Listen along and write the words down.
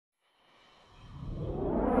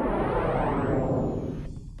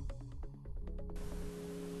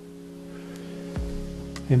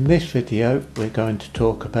In this video we're going to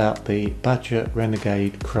talk about the BADGER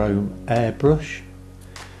Renegade Krome airbrush.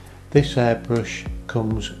 This airbrush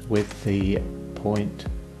comes with the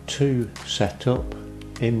 0.2 setup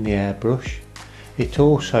in the airbrush. It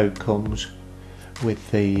also comes with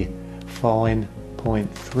the fine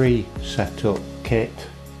 0.3 setup kit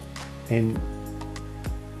in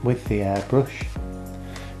with the airbrush.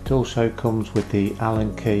 It also comes with the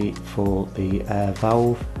Allen key for the air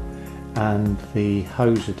valve and the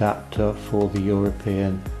hose adapter for the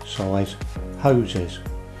European size hoses.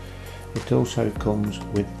 It also comes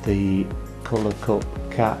with the colour cup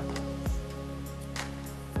cap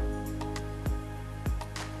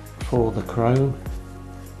for the chrome,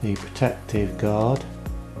 the protective guard,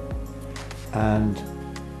 and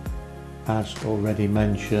as already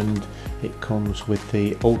mentioned, it comes with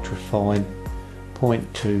the ultrafine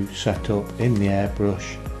 0.2 setup in the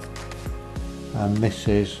airbrush, and this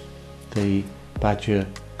is the BADGER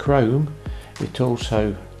Krome. It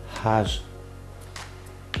also has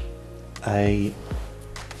a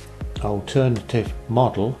alternative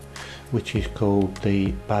model which is called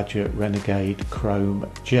the BADGER Renegade Krome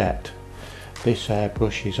Jet. This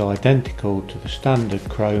airbrush is identical to the standard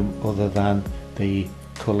Krome other than the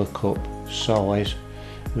colour cup size,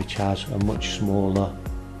 which has a much smaller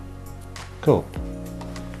cup.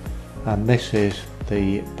 And this is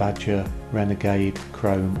the BADGER Renegade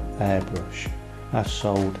Krome airbrush as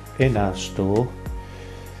sold in our store,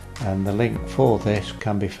 and the link for this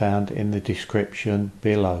can be found in the description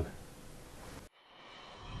below.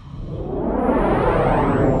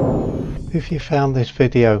 If you found this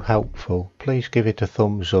video helpful, please give it a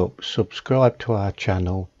thumbs up, subscribe to our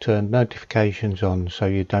channel, turn notifications on so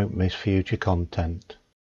you don't miss future content.